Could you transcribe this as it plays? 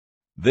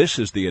This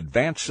is the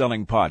Advanced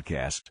Selling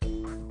Podcast.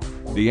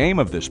 The aim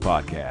of this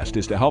podcast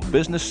is to help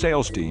business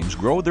sales teams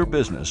grow their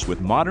business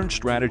with modern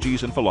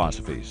strategies and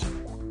philosophies.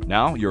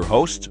 Now, your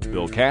hosts,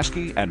 Bill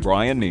Caskey and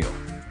Brian Neal.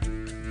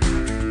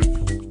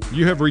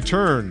 You have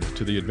returned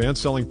to the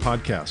Advanced Selling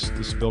Podcast.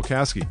 This is Bill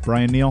Caskey.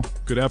 Brian Neal.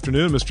 Good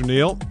afternoon, Mr.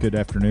 Neal. Good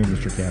afternoon,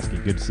 Mr.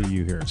 Caskey. Good to see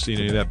you here. Seen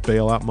any of that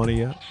bailout money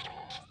yet?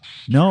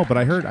 No, but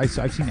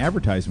I've seen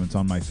advertisements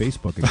on my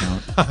Facebook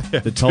account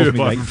that tells Dude, me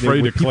I'm like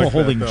afraid to people click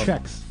holding that,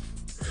 checks.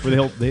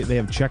 Where they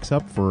have checks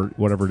up for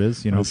whatever it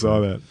is. You know, I saw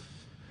that.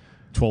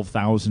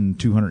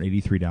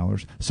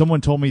 $12,283.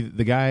 Someone told me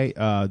the guy,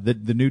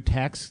 the new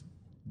tax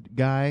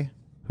guy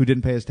who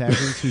didn't pay his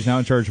taxes, who's now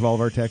in charge of all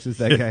of our taxes.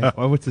 That guy.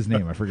 Oh, what's his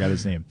name? I forgot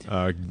his name.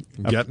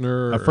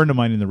 Gettner. A friend of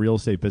mine in the real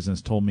estate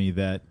business told me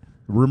that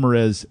rumor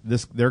is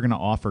they're going to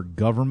offer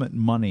government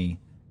money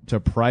to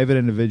private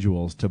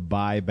individuals to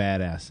buy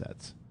bad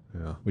assets.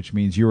 Yeah. Which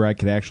means you or I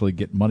could actually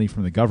get money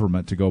from the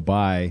government to go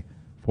buy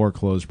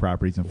foreclosed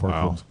properties and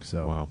foreclosed.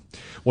 Wow.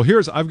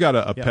 Well, I've got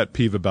a pet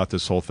peeve about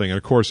this whole thing. And,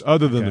 of course,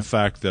 other than the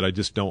fact that I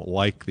just don't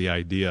like the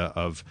idea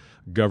of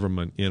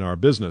government in our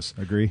business.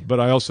 Agree.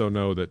 But I also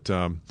know that,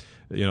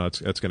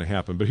 it's going to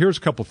happen. But here's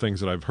a couple things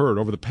that I've heard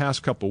over the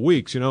past couple of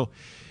weeks.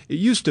 It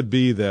used to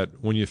be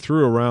that when you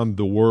threw around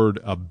the word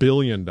 $1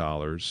 billion,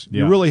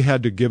 you really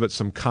had to give it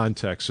some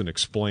context and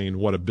explain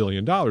what $1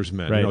 billion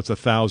meant. Right. It's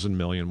 1,000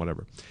 million,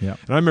 whatever. Yeah.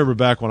 And I remember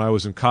back when I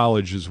was in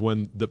college is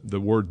when the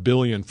word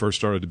billion first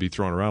started to be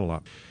thrown around a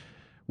lot.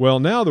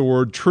 Well, now the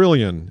word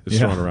trillion is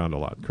thrown around a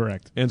lot.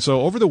 Correct. And so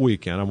over the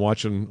weekend, I'm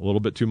watching a little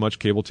bit too much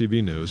cable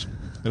TV news,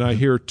 and I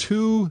hear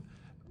two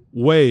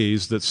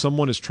ways that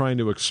someone is trying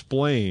to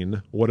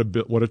explain what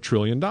 $1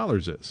 trillion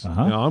is.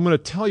 Uh-huh. Now, I'm going to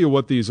tell you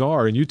what these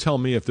are, and you tell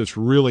me if this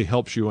really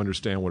helps you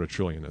understand what $1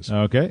 trillion is.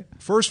 Okay.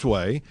 First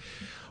way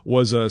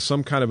was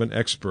some kind of an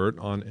expert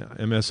on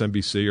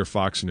MSNBC or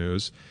Fox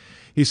News.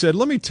 He said,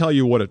 let me tell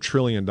you what $1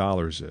 trillion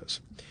is.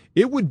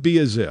 It would be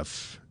as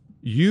if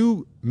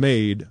you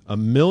made $1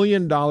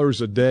 million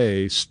a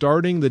day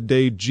starting the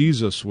day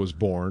Jesus was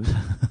born.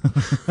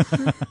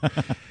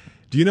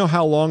 Do you know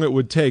how long it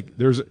would take?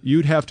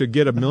 You'd have to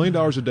get $1 million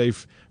a day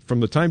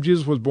from the time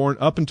Jesus was born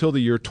up until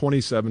the year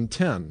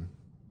 2710.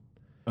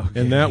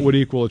 Okay. And that would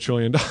equal $1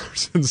 trillion.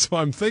 And so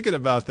I'm thinking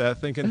about that,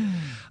 thinking,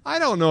 I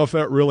don't know if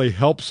that really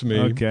helps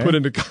me put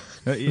into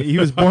he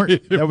was born,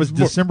 that was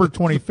December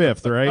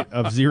 25th, right,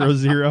 of 00.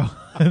 Is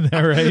that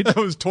right? That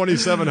was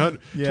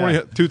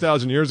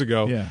 2,000 years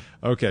ago. Yeah.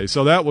 Okay,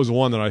 so that was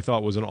one that I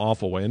thought was an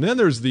awful way. And then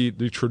there's the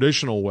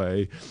traditional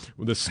way,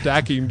 the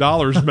stacking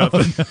dollars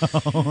method.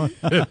 Oh,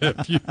 no.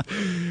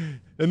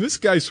 And this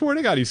guy, swear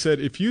to God, he said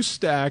if you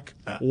stack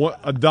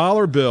a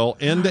dollar bill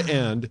end to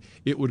end,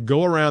 it would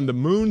go around the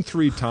moon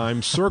 3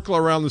 times, circle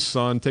around the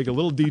sun, take a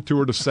little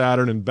detour to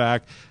Saturn and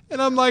back. And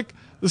I'm like,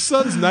 the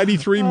sun's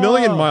 93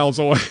 million miles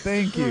away.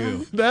 Thank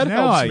you. That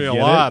helps me a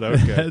lot.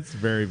 Okay. That's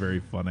very, very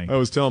funny. I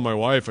was telling my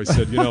wife, I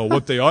said,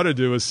 what they ought to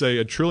do is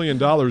say $1 trillion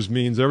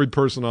means every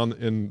person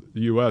in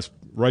the U.S.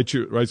 writes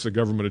the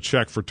government a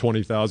check for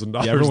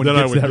 $20,000. Yeah, everyone then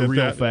gets I would that get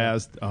real that.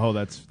 fast. Oh,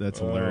 that's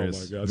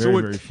hilarious. Oh, my God.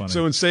 Very funny.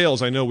 So in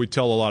sales, I know we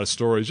tell a lot of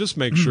stories. Just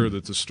make sure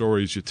that the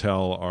stories you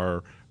tell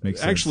are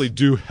actually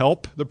do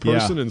help the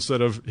person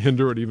instead of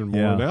hinder it even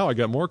more. Yeah. Now I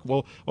got more.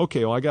 Well,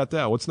 okay, I got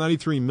that. What's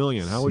 93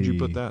 million? How would you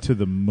put that? To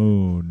the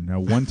moon. Now,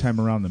 one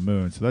time around the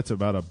moon. So that's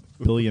about $1.5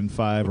 billion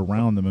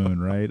around the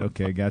moon, right?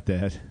 Okay, got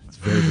that. It's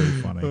very, very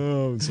funny.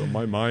 Oh, so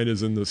my mind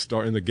is in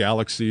the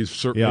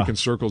galaxies, making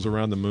circles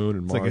around the moon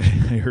and Mars. Like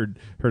I heard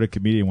a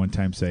comedian one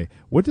time say,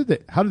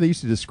 how did they used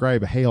to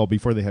describe hail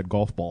before they had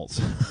golf balls?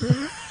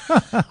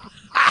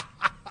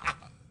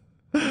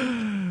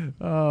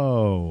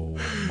 Oh,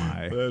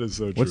 my. That is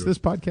so true. What's this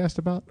podcast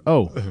about?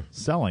 Oh,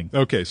 selling.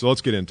 Okay, so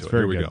let's get into it.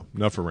 Here we good. go.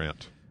 Enough of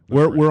rant.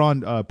 We're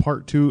on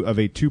part 2 of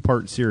a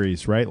 2-part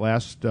series, right?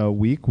 Last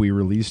week we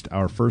released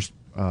our first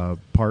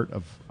part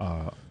of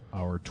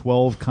our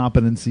 12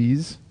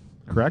 competencies,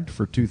 correct,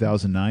 for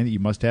 2009 that you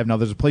must have. Now,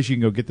 there's a place you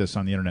can go get this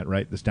on the internet,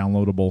 right? This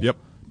downloadable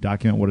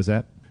document. What is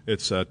that?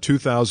 It's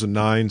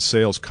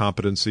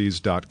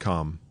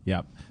 2009salescompetencies.com.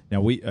 Yeah.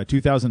 Now,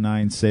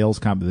 2009 sales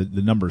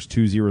the number's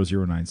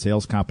 2009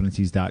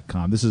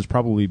 salescompetencies.com. This is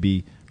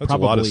probably a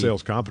lot of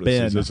sales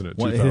competencies, isn't it?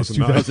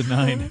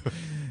 2009.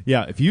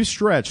 Yeah, if you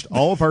stretched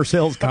all of our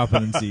sales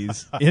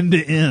competencies end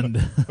to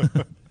end,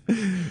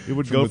 it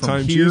would go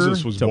from here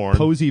Jesus was to born.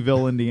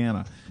 Poseyville,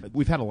 Indiana.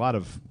 We've had a lot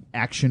of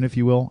action, if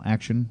you will.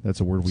 Action, that's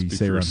a word we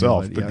say around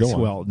yourself, here. but Yes, go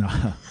on. well,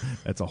 no,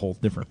 that's a whole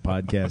different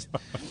podcast.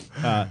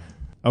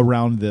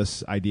 Around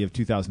this idea of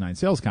 2009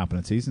 sales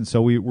competencies. And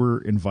so we're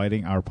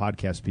inviting our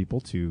podcast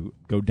people to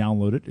go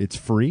download it. It's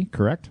free,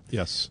 correct?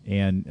 Yes.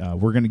 And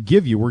we're going to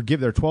give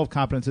there are 12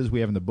 competencies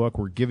we have in the book.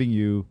 We're giving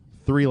you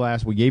 3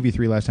 we gave you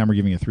 3 last time. We're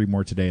giving you 3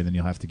 more today, and then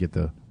you'll have to get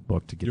the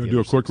book to get You the want to do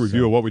a other quick 6,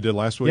 review of what we did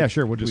last week? Yeah,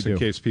 sure. What did Just we do? in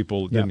case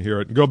people didn't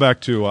hear it. Go back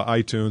to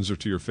iTunes or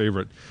to your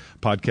favorite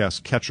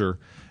podcast catcher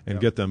and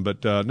get them.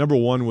 But number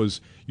one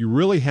was you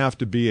really have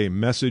to be a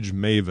message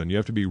maven. You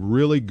have to be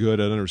really good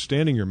at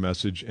understanding your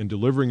message and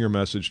delivering your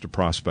message to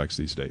prospects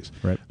these days.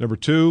 Right. Number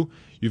two,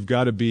 you've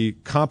got to be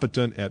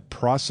competent at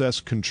process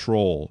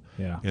control.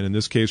 Yeah. And in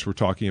this case, we're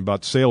talking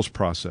about sales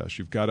process.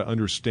 You've got to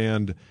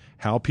understand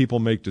how people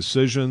make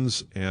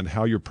decisions and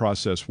how your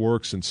process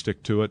works and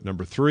stick to it.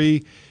 Number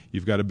three,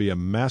 you've got to be a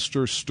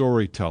master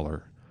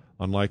storyteller.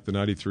 Unlike the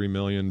 93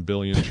 million,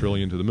 billion,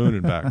 trillion to the moon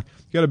and back. You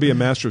got to be a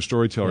master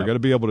storyteller. Yep. You got to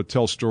be able to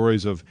tell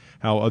stories of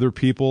how other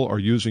people are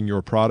using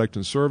your product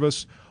and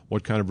service,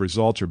 what kind of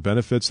results or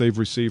benefits they've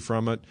received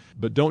from it.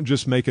 But don't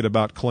just make it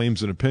about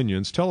claims and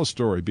opinions. Tell a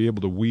story. Be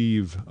able to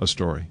weave a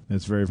story.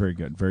 That's very, very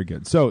good. Very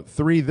good. So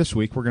 3 this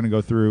week, we're going to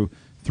go through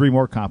 3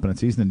 more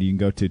competencies. Then you can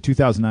go to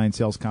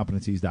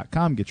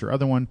 2009salescompetencies.com, get your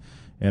other one,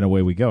 and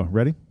away we go.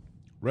 Ready?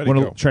 Ready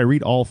to go. Should I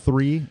read all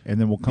 3, and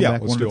then we'll come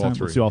back one at a time?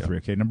 Let's do all 3.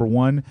 Okay, number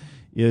 1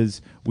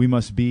 is we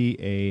must be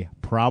a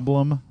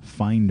problem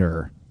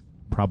finder.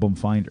 Problem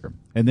finder.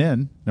 And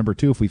then, number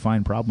 2, if we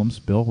find problems,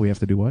 Bill, we have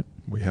to do what?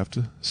 We have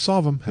to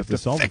solve them. Have to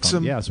fix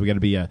them. Yeah, so we got to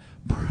be a,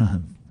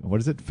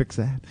 what is it? Fix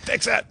that?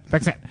 Fix that.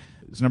 Fix that.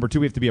 So number 2,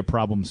 we have to be a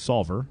problem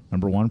solver.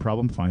 Number 1,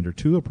 problem finder.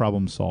 2, a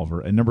problem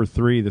solver. And number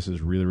 3, this is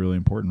really, really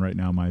important right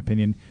now, in my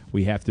opinion,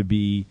 we have to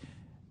be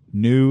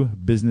new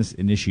business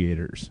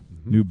initiators.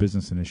 New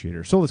business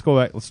initiators. So let's go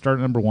back. Let's start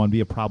at number 1, be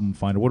a problem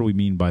finder. What do we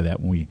mean by that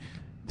when we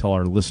tell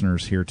our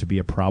listeners here to be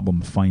a problem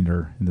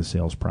finder in the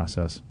sales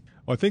process?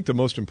 Well, I think the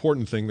most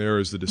important thing there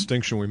is the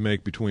distinction we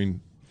make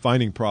between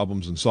finding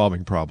problems and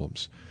solving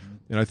problems.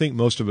 And I think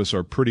most of us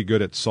are pretty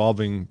good at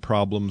solving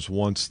problems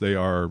once they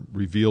are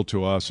revealed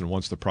to us and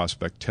once the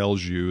prospect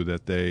tells you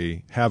that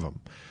they have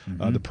them.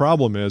 The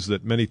problem is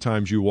that many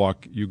times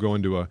you go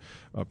into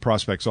a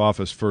prospect's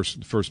office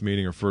first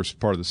meeting or first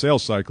part of the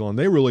sales cycle, and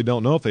they really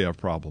don't know if they have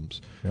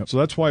problems. Yep. So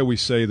that's why we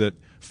say that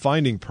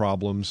finding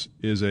problems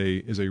is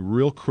a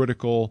real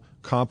critical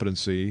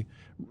competency,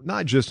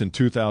 not just in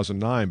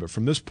 2009, but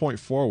from this point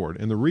forward.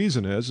 And the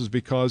reason is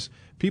because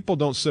people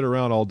don't sit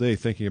around all day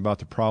thinking about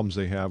the problems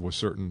they have with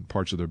certain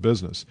parts of their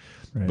business.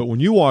 Right. But when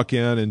you walk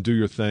in and do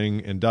your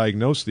thing and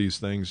diagnose these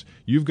things,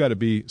 you've got to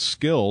be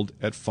skilled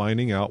at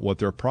finding out what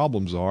their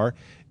problems are,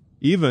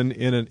 even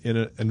in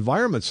an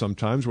environment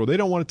sometimes where they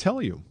don't want to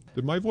tell you.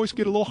 Did my voice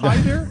get a little high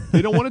there?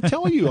 They don't want to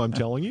tell you, I'm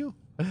telling you.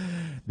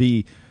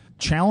 The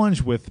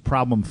challenge with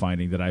problem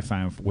finding that I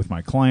find with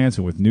my clients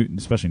and with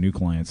especially new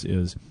clients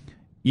is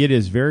it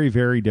is very,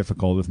 very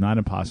difficult, if not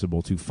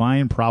impossible, to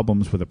find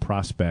problems with a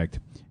prospect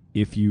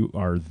if you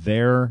are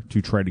there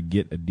to try to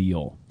get a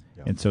deal.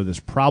 Yep. And so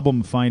this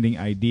problem-finding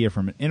idea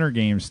from an inner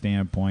game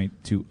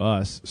standpoint to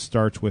us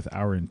starts with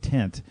our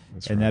intent,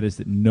 that is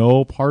that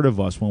no part of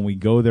us, when we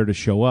go there to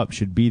show up,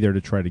 should be there to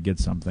try to get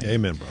something.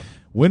 Amen, brother.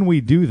 When we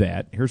do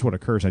that, here's what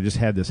occurs. I just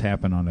had this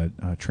happen on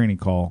a training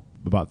call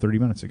about 30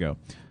 minutes ago.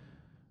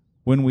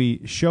 When we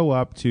show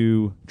up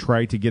to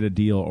try to get a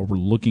deal or we're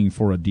looking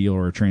for a deal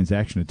or a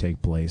transaction to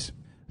take place,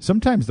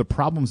 sometimes the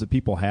problems that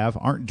people have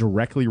aren't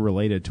directly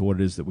related to what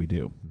it is that we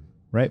do,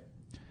 right?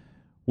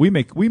 We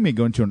may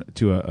go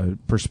into a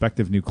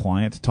prospective new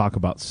client to talk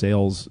about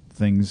sales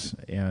things,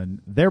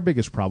 and their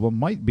biggest problem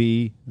might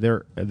be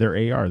their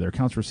AR, their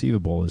accounts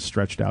receivable is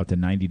stretched out to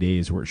 90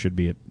 days where it should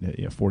be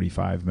at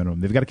 45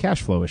 minimum. They've got a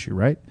cash flow issue,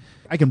 right?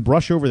 I can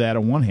brush over that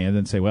on one hand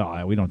and say,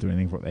 well, we don't do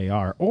anything for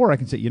AR. Or I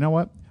can say, you know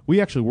what? We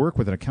actually work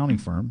with an accounting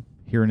firm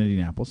here in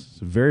Indianapolis.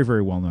 It's a very,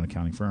 very well-known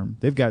accounting firm.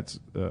 They've got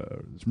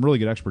some really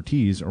good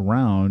expertise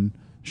around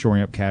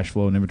shoring up cash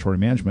flow and inventory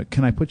management.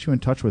 Can I put you in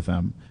touch with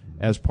them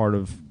as part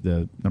of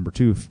the number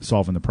 2,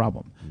 solving the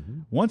problem?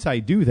 Once I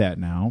do that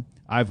now,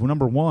 I've,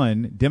 number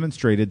 1,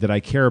 demonstrated that I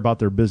care about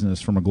their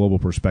business from a global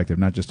perspective,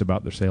 not just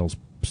about their sales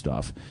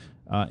stuff.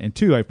 And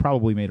 2, I've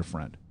probably made a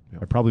friend.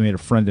 I probably made a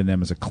friend in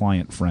them as a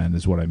client friend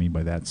is what I mean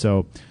by that.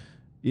 So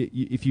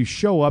if you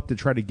show up to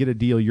try to get a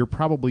deal, you're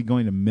probably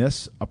going to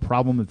miss a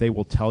problem that they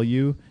will tell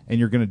you, and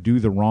you're going to do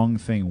the wrong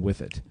thing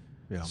with it.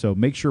 Yeah. So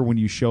make sure when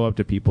you show up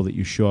to people that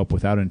you show up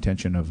without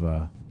intention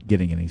of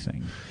getting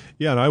anything.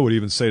 Yeah, and I would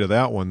even say to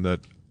that one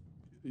that,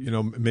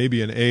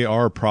 maybe an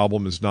AR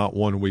problem is not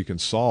one we can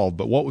solve,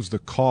 but what was the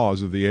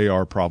cause of the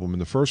AR problem in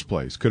the first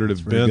place? Could it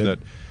have been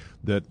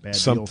that bad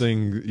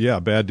something,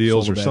 deals. Bad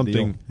deals or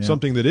something, deal. Yeah.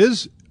 something that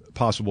is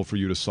possible for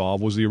you to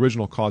solve was the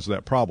original cause of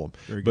that problem.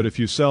 But if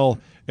you sell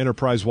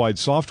enterprise-wide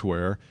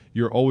software,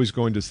 you're always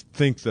going to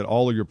think that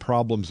all of your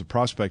problems the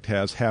prospect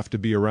has have to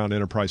be around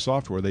enterprise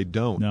software. They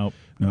don't. No.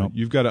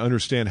 You've got to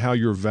understand how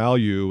your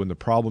value and the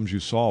problems you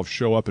solve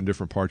show up in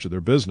different parts of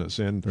their business.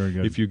 And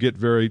if you get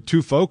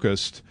too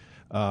focused,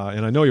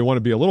 and I know you want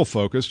to be a little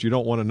focused, you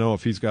don't want to know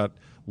if he's got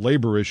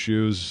labor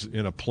issues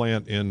in a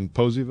plant in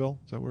Poseyville.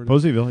 Is that where it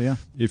is? Poseyville, yeah.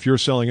 If you're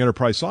selling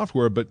enterprise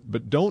software,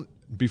 but don't,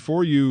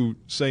 before you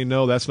say,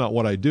 no, that's not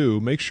what I do,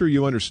 make sure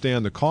you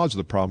understand the cause of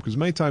the problem, because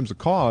many times the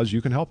cause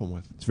you can help them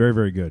with. It's very,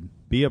 very good.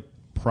 Be a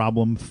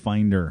problem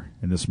finder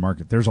in this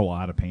market. There's a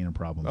lot of pain and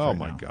problems. Oh right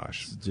my now.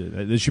 gosh,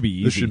 this should be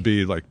easy. This should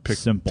be like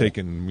simple.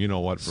 Taking you know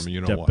what from you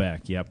know Step what.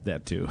 back. Yep,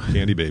 that too.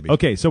 Candy baby.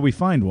 Okay, so we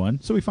find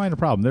one. So we find a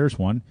problem. There's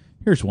one.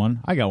 Here's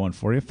one. I got one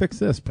for you. Fix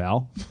this,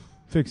 pal.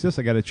 Fix this.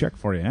 I got a check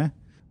for you. Huh?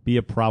 Be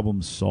a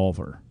problem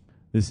solver.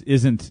 This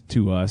isn't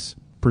to us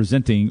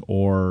presenting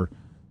or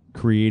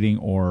creating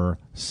or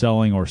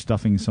selling or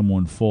stuffing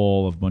someone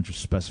full of a bunch of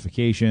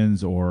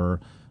specifications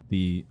or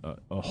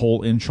a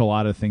whole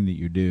enchilada thing that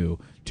you do.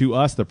 To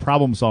us, the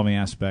problem-solving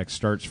aspect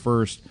starts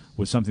first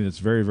with something that's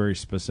very, very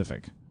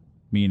specific,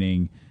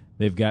 meaning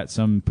they've got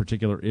some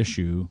particular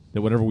issue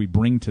that whatever we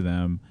bring to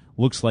them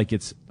looks like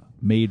it's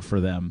made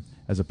for them,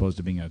 as opposed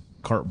to being a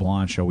carte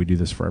blanche, we do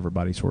this for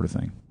everybody sort of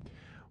thing.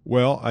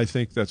 Well, I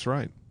think that's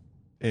right.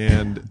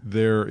 And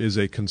there is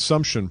a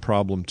consumption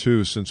problem,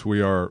 too, since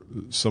we are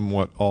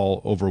somewhat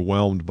all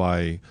overwhelmed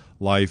by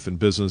life and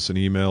business and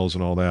emails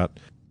and all that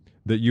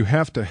you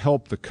have to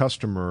help the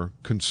customer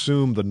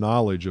consume the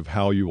knowledge of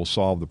how you will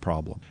solve the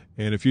problem.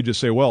 And if you just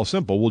say, well,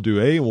 simple, we'll do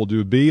A and we'll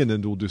do B and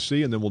then we'll do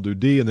C and then we'll do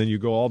D and then you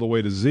go all the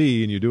way to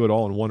Z and you do it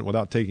all in one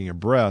without taking a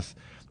breath,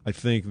 I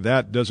think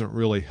that doesn't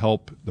really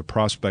help the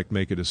prospect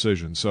make a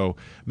decision. So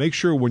make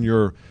sure when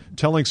you're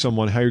telling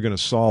someone how you're going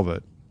to solve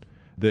it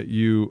that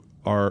you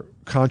are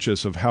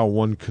conscious of how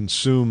one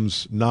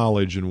consumes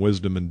knowledge and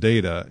wisdom and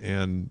data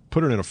and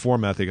put it in a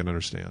format they can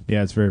understand.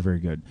 Yeah, it's very, very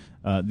good.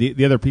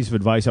 The other piece of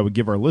advice I would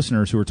give our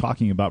listeners who are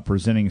talking about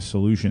presenting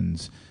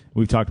solutions,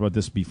 we've talked about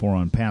this before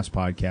on past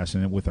podcasts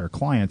and with our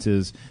clients,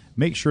 is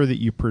make sure that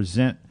you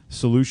present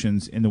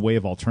solutions in the way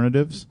of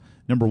alternatives.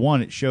 Number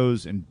one, it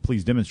shows, and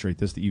please demonstrate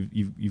this, that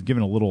you've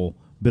given a little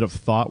bit of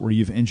thought where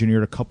you've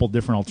engineered a couple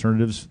different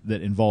alternatives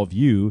that involve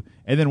you,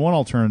 and then one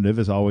alternative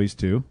is always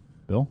to,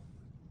 Bill?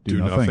 Do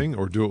nothing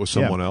or do it with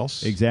someone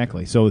else.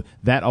 Exactly. So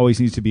that always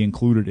needs to be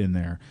included in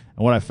there.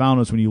 And what I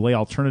found is when you lay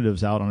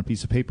alternatives out on a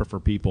piece of paper for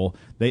people,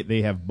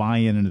 they have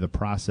buy-in into the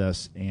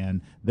process,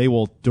 and they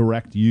will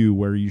direct you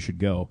where you should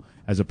go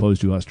as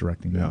opposed to us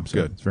directing them.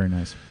 So good. It's very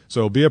nice.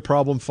 So be a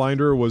problem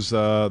finder was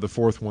the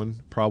fourth one.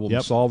 Problem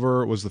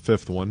solver was the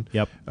fifth one.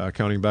 Yep.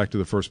 Counting back to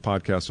the first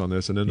podcast on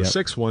this. And then the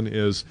sixth one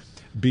is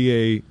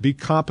be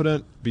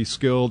competent, be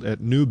skilled at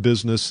new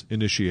business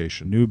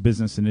initiation. New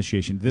business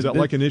initiation. Is that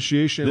like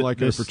initiation,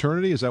 like a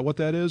fraternity? Is that what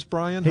that is,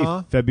 Brian? Hey,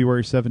 huh?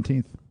 February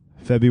 17th.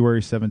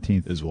 February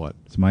 17th. Is what?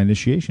 It's my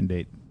initiation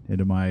date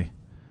into my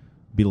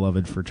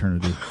beloved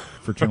fraternity.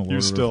 Fraternal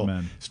Order of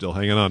Men. Still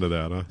hanging on to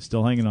that, huh?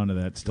 Still hanging on to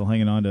that. Still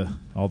hanging on to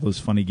all those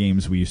funny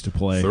games we used to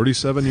play.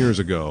 37 years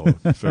ago,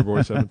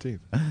 February 17th.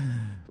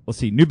 Let's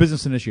see. New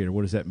business initiator.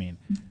 What does that mean?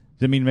 Does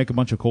it mean make a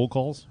bunch of cold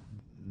calls?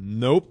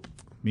 Nope.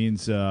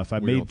 Means if I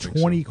made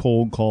 20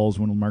 cold calls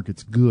when the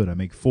market's good, I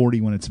make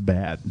 40 when it's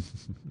bad.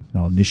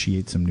 I'll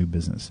initiate some new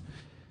business.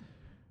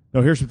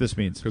 No, here's what this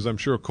means. Because I'm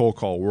sure a cold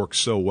call works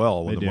so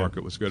well when the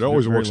market was good. It So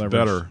always they're works very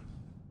better.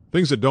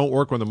 Things that don't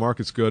work when the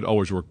market's good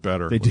always work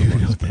better. They do,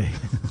 don't they?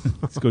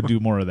 Let's go do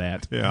more of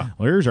that. Yeah.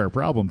 Well, here's our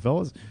problem,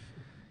 fellas.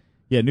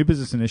 Yeah, new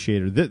business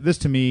initiator. This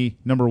to me,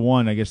 number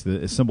one, I guess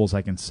as simple as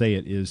I can say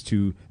it, is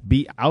to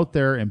be out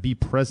there and be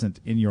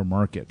present in your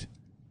market.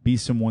 Be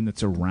someone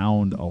that's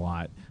around a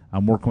lot.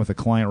 I'm working with a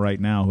client right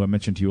now who I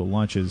mentioned to you at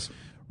lunch is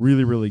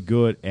really, really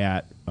good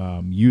at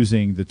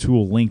using the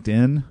tool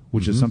LinkedIn,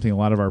 which is something a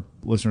lot of our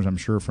listeners, I'm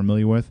sure, are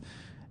familiar with,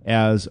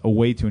 as a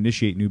way to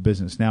initiate new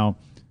business. Now,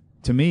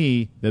 to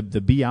me, the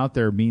be out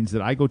there means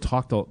that I go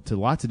talk to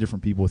lots of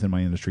different people within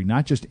my industry,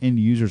 not just end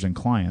users and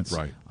clients.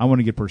 Right. I want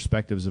to get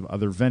perspectives of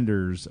other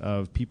vendors,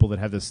 of people that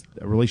have this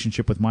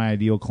relationship with my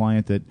ideal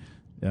client that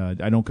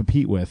I don't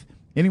compete with.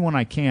 Anyone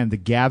I can to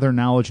gather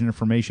knowledge and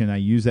information. I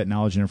use that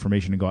knowledge and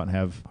information to go out and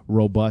have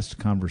robust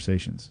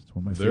conversations. It's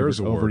one of my favorite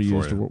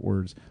overused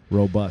words,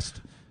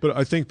 robust. But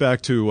I think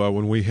back to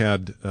when we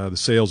had the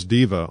Sales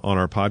Diva on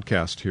our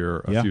podcast here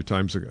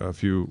a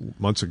few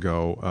months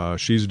ago.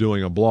 She's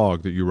doing a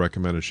blog that you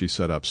recommended she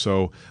set up.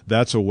 So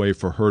that's a way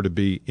for her to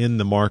be in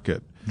the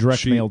market.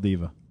 Direct Mail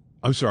Diva.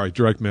 I'm sorry,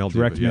 Direct Mail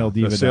Diva.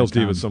 DirectMailDiva.com. The Sales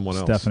Diva is someone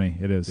else. Stephanie,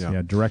 it is.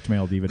 Yeah,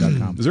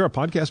 DirectMailDiva.com. Is there a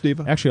podcast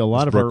diva? Actually, a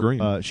lot of Brooke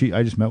our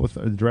I just met with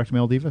the Direct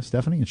Mail Diva,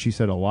 Stephanie, and she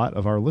said a lot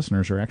of our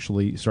listeners are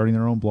actually starting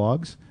their own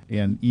blogs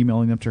and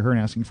emailing them to her and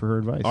asking for her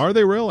advice. Are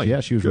they really? Yeah,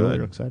 she was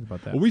really excited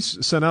about that. Well, we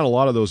sent out a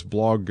lot of those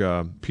blog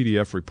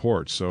PDF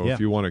reports. So if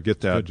you want to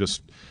get that,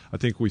 I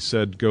think we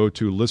said go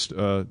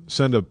to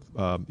send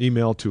a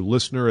email to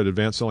listener at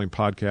Advanced Selling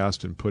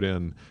Podcast and put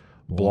in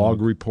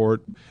blog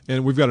report.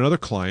 And we've got another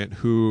client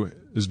who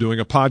is doing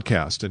a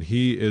podcast, and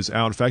he is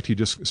out. In fact, he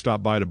just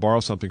stopped by to borrow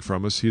something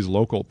from us. He's a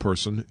local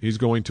person. He's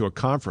going to a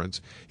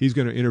conference. He's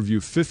going to interview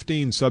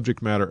 15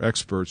 subject matter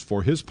experts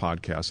for his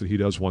podcast that he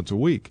does once a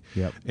week.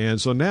 Yep.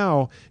 And so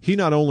now he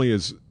not only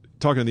is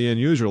talking to the end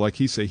user, like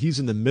he say, he's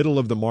in the middle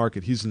of the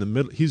market. He's in the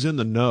middle. He's in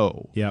the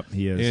know. Yep,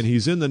 he is. And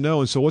he's in the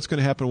know. And so what's going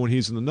to happen when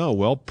he's in the know?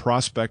 Well,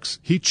 prospects,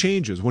 he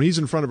changes. When he's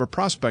in front of a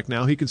prospect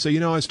now, he can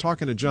say, I was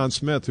talking to John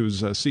Smith,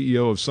 who's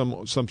CEO of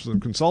some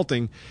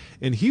consulting,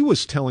 and he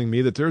was telling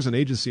me that there's an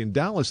agency in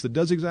Dallas that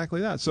does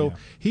exactly that. So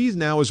he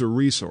now is a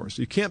resource.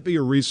 You can't be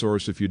a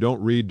resource if you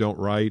don't read, don't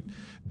write,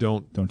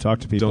 don't talk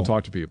to people. Don't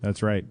talk to people.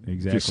 That's right.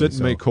 Exactly. If you sit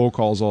and make cold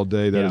calls all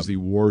day, that is the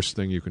worst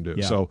thing you can do.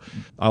 Yeah. So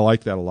I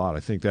like that a lot. I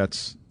think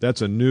that's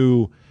the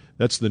new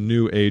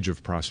age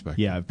of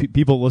prospecting. Yeah,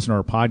 people that listen to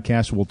our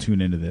podcast will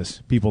tune into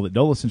this. People that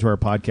don't listen to our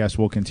podcast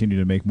will continue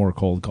to make more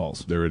cold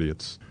calls. They're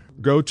idiots.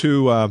 Go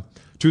to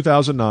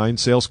 2009,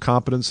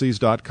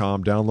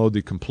 salescompetencies.com. Download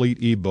the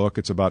complete ebook.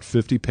 It's about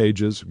 50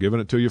 pages. Giving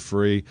it to you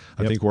free.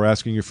 I think we're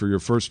asking you for your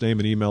first name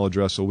and email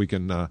address so we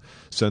can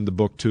send the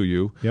book to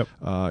you. Yep.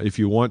 If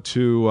you want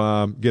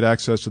to get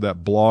access to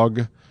that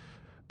blog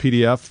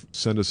PDF,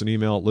 send us an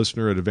email at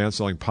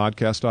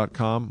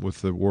listener@advancedsellingpodcast.com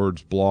with the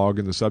words blog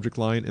in the subject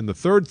line. And the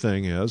third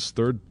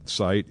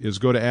site is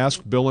go to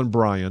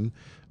askbillandbrian.com.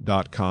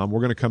 We're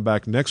going to come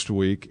back next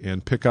week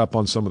and pick up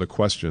on some of the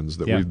questions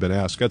that we've been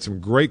asked. Got some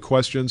great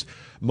questions.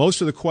 Most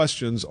of the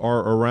questions are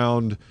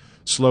around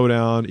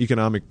slowdown,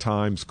 economic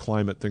times,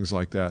 climate, things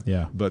like that.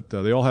 Yeah. But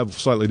they all have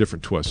slightly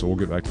different twists, so we'll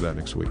get back to that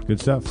next week. Good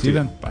stuff. See you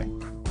then. Bye.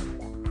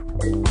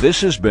 This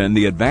has been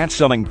the Advanced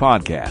Selling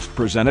Podcast,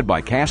 presented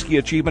by Caskey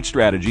Achievement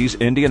Strategies,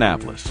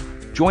 Indianapolis.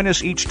 Join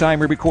us each time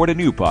we record a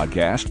new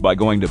podcast by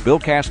going to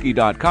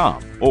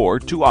BillCaskey.com or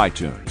to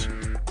iTunes.